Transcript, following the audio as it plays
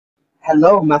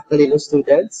Hello, MathTalino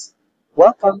students!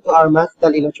 Welcome to our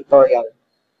MathTalino tutorial.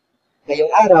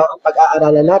 Ngayong araw, ang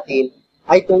pag-aaralan natin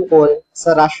ay tungkol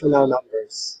sa rational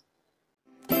numbers.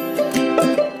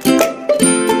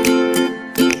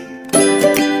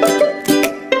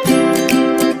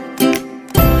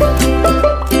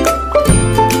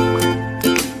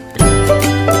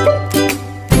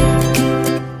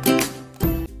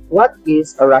 What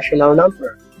is a rational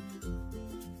number?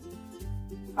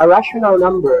 A rational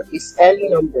number is any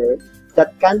number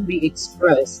that can be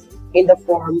expressed in the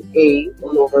form a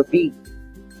all over b,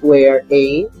 where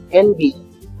a and b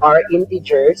are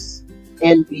integers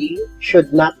and b should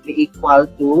not be equal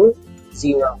to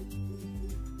 0.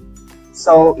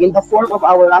 So, in the form of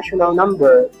our rational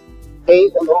number, a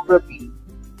all over b,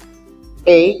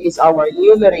 a is our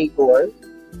numerator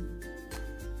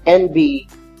and b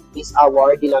is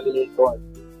our denominator.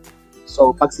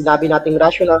 So, pag sinabi nating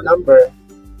rational number,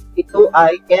 ito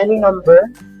ay any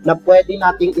number na pwede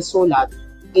nating isulat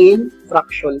in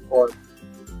fraction form.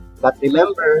 But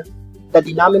remember, the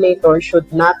denominator should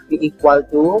not be equal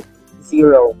to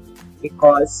 0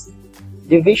 because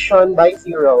division by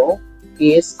 0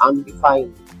 is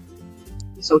undefined.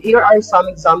 So here are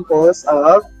some examples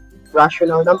of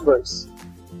rational numbers.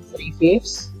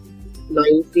 3/5,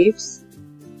 9/5,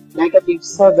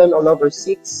 -7 all over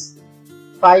 6,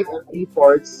 5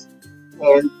 3/4,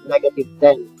 and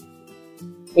 -10.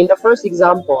 In the first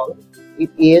example, it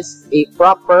is a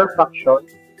proper fraction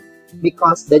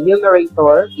because the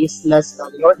numerator is less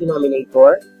than your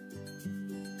denominator.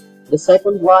 The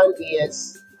second one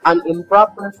is an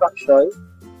improper fraction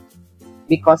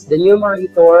because the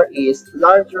numerator is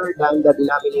larger than the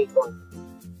denominator.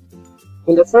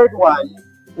 In the third one,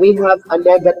 we have a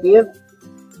negative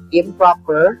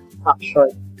improper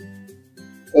fraction.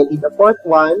 And in the fourth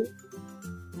one,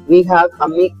 we have a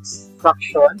mixed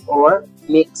fraction or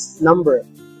mixed number.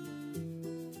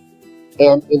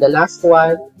 And in the last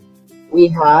one, we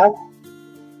have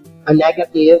a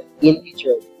negative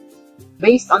integer.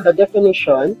 Based on the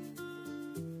definition,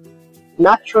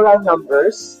 natural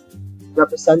numbers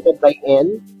represented by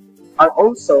n are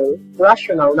also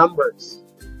rational numbers.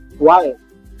 Why?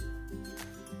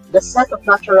 The set of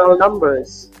natural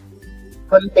numbers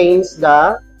contains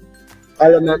the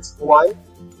elements 1,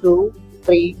 2,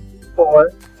 3,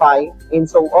 4, 5, and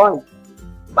so on.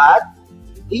 But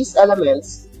these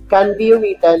elements can be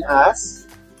written as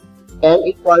n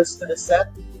equals to the set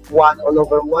 1 all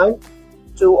over 1,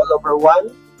 2 all over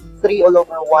 1, 3 all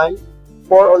over 1,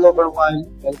 4 all over 1,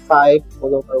 and 5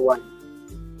 all over 1.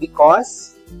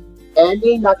 Because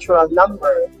any natural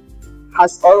number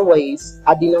has always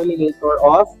a denominator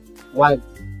of 1.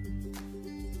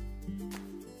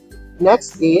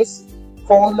 Next is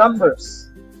whole numbers,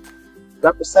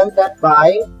 represented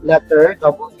by letter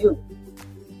W.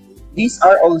 These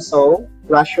are also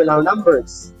rational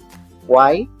numbers.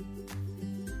 Why?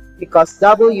 Because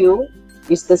W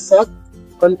is the set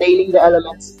containing the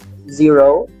elements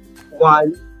 0,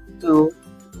 1, 2,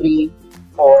 3,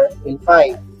 4, and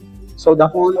 5. So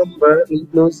the whole number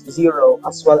includes 0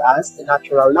 as well as the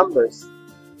natural numbers.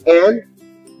 And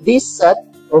this set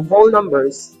of whole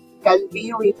numbers can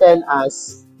be written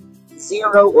as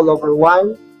 0 all over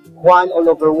 1, 1 all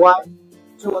over 1,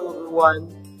 2 all over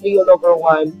 1, 3 all over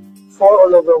 1, 4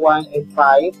 all over 1, and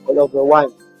 5 all over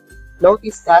 1.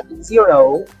 Notice that in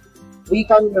 0, we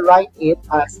can write it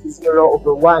as 0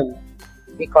 over 1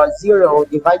 because 0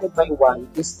 divided by 1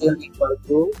 is still equal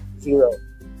to 0.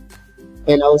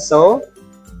 And also,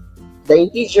 the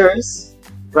integers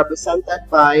represented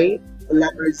by the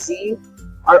letter Z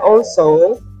are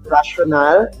also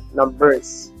rational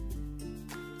numbers.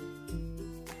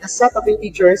 The set of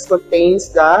integers contains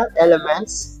the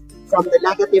elements from the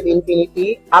negative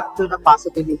infinity up to the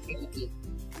positive infinity.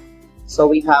 So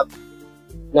we have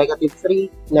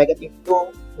 -3,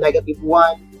 -2,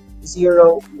 -1,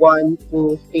 0, 1,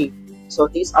 2, 3. So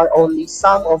these are only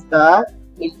some of the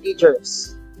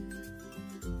integers.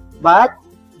 But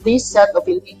this set of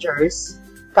integers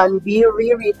can be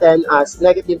rewritten as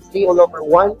 -3 all over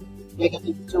 1,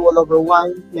 -2 all over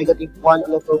 1, -1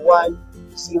 all over 1,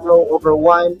 0 over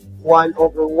 1, 1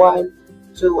 over 1,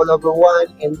 2 all over 1,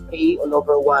 and 3 all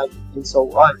over 1, and so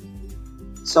on.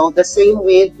 So the same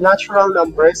with natural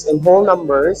numbers and whole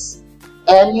numbers,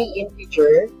 any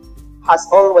integer has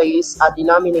always a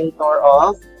denominator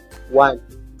of 1.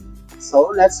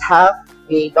 So let's have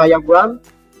a diagram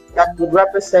that would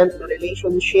represent the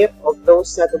relationship of those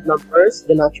set of numbers,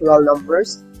 the natural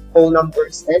numbers, whole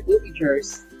numbers, and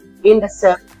integers in the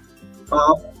set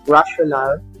of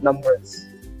rational numbers.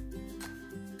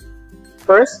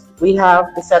 First, we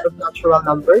have the set of natural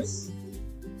numbers.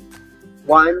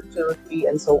 1, 2, 3,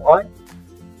 and so on.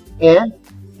 And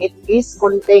it is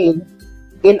contained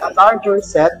in a larger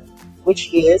set,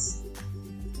 which is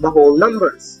the whole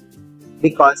numbers,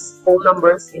 because whole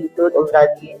numbers include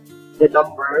already the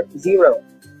number 0.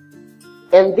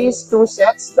 And these two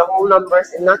sets, the whole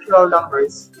numbers and natural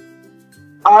numbers,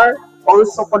 are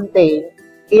also contained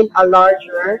in a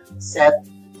larger set,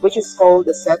 which is called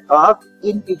the set of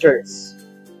integers.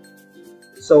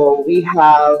 So we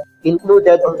have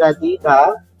included already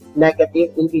the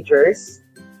negative integers,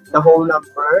 the whole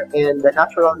number, and the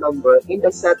natural number in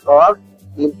the set of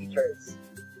integers.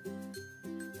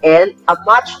 And a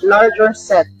much larger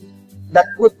set that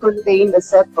would contain the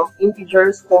set of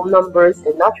integers, whole numbers,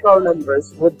 and natural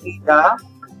numbers would be the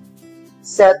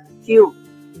set Q.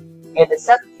 And the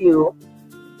set Q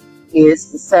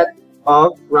is the set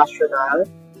of rational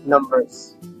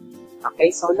numbers.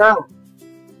 Okay, so now,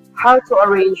 how to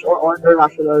arrange or order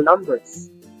rational numbers?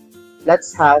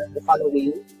 Let's have the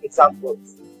following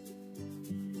examples.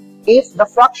 If the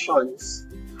fractions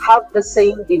have the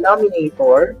same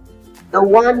denominator, the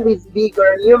one with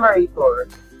bigger numerator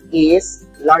is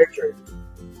larger.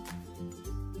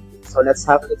 So let's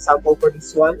have an example for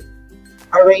this one.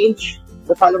 Arrange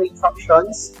the following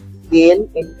fractions in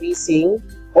increasing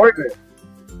order.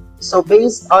 So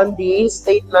based on the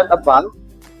statement above,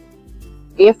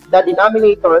 if the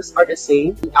denominators are the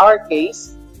same, in our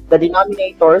case, the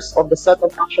denominators of the set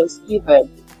of fractions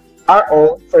given are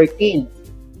all 13.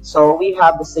 So we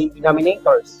have the same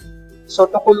denominators. So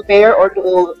to compare or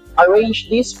to arrange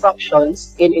these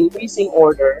fractions in increasing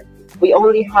order, we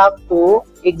only have to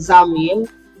examine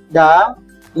the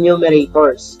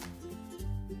numerators.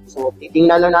 So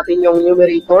titingnan na natin yung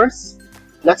numerators.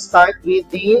 Let's start with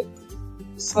the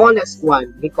smallest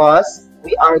one because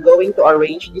we are going to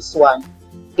arrange this one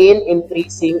in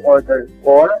increasing order,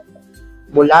 or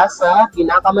mula sa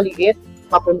pinakamaliit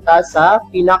papunta sa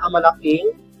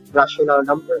pinakamalaking rational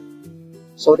number.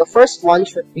 So the first one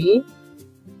should be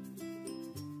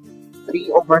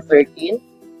 3 over 13.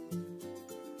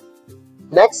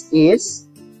 Next is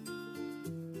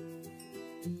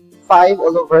 5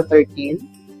 all over 13.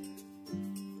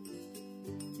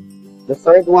 The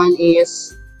third one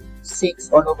is 6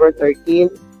 all over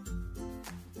 13.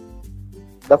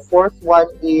 The fourth one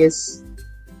is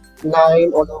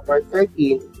 9 all over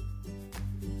 13.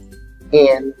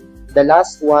 And the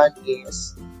last one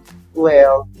is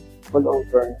 12 all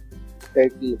over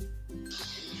 13.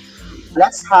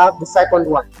 Let's have the second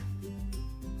one.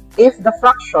 If the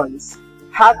fractions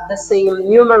have the same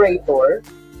numerator,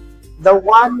 the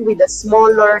one with the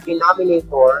smaller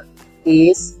denominator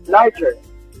is larger.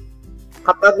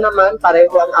 Kapag naman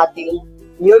pareho ang ating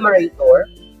numerator,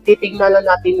 titignan lang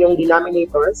natin yung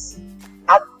denominators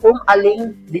at kung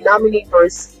aling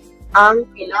denominators ang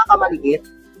pinakamaliit,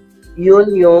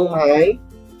 yun yung may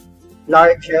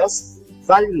largest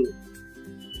value.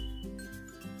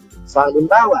 So,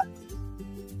 halimbawa,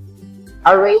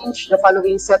 arrange the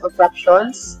following set of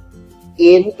fractions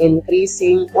in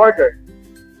increasing order.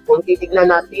 Kung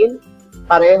titignan natin,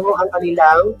 pareho ang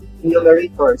kanilang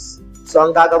numerators. So,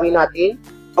 ang gagawin natin,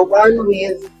 the one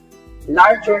with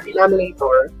larger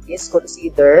denominator is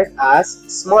considered as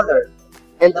smaller.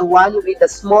 And the one with the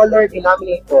smaller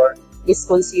denominator is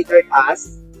considered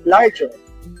as larger.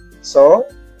 So,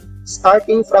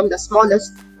 starting from the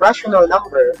smallest rational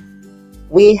number,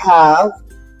 we have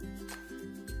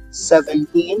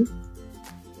 17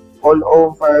 all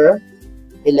over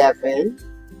 11.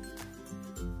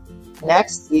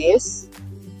 Next is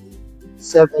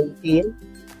 17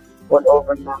 all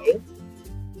over 9.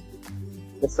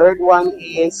 The third one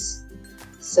is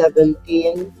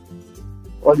 17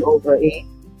 all over 8.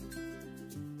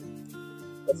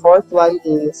 The fourth one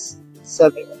is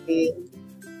 17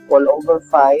 all over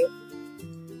 5.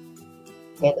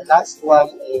 And the last one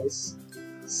is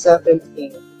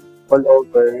 17 all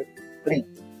over 3.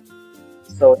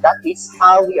 So that is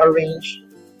how we arrange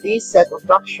this set of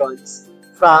fractions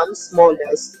from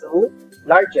smallest to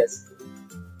largest.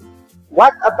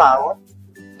 What about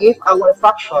if our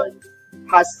fraction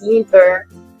has neither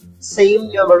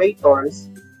same numerators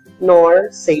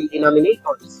nor same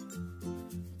denominators?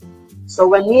 So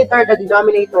when neither the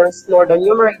denominators nor the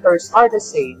numerators are the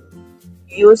same,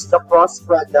 use the cross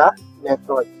product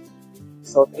method.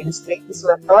 So to illustrate this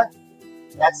method,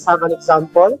 let's have an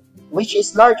example. Which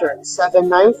is larger,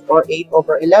 7/9 or 8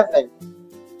 over 11?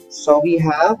 So we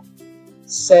have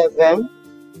 7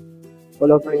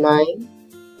 all over 9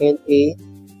 and 8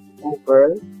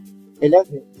 over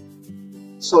 11.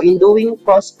 So in doing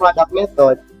cross product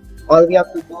method, all we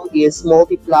have to do is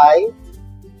multiply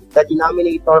the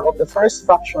denominator of the first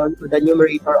fraction to the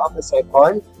numerator of the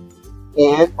second,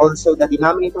 and also the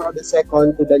denominator of the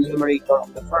second to the numerator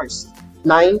of the first.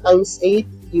 9 times 8,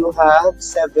 you have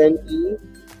 72.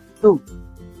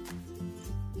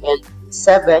 And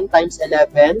 7 times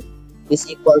 11 is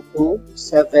equal to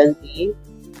 77.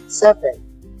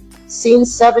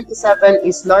 Since 77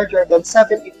 is larger than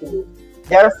 72,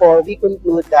 therefore we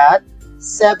conclude that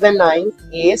 7/9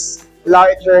 is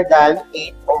larger than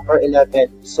 8 over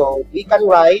 11. So we can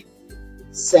write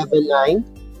 7/9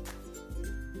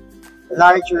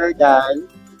 larger than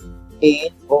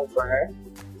 8 over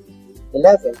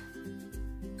 11.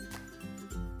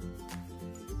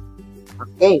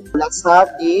 Okay, let's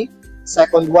have the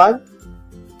second one.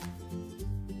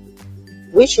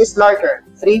 Which is larger,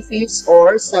 3/5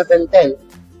 or 7/10?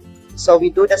 So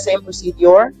we do the same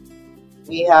procedure.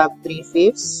 We have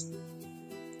 3/5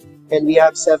 and we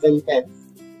have 7/10.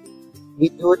 We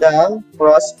do the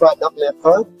cross product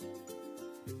method.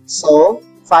 So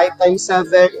 5 times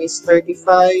 7 is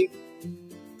 35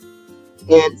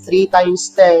 and 3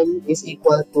 times 10 is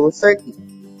equal to 30.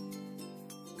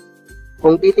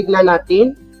 Kung titignan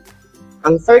natin,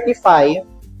 ang 35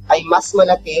 ay mas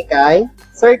malaki kay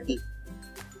 30.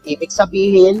 Ibig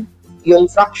sabihin, yung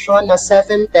fraction na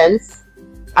 7/10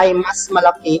 ay mas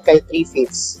malaki kay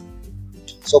 3/5.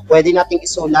 So, pwede natin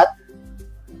isulat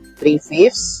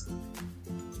 3/5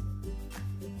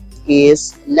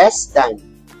 is less than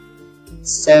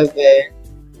 7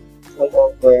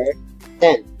 over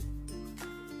 10.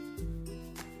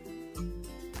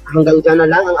 Hanggang dyan na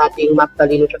lang ang ating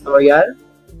MathTalino tutorial.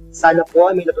 Sana po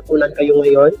may natutunan kayo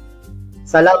ngayon.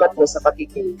 Salamat po sa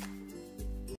pakikinig.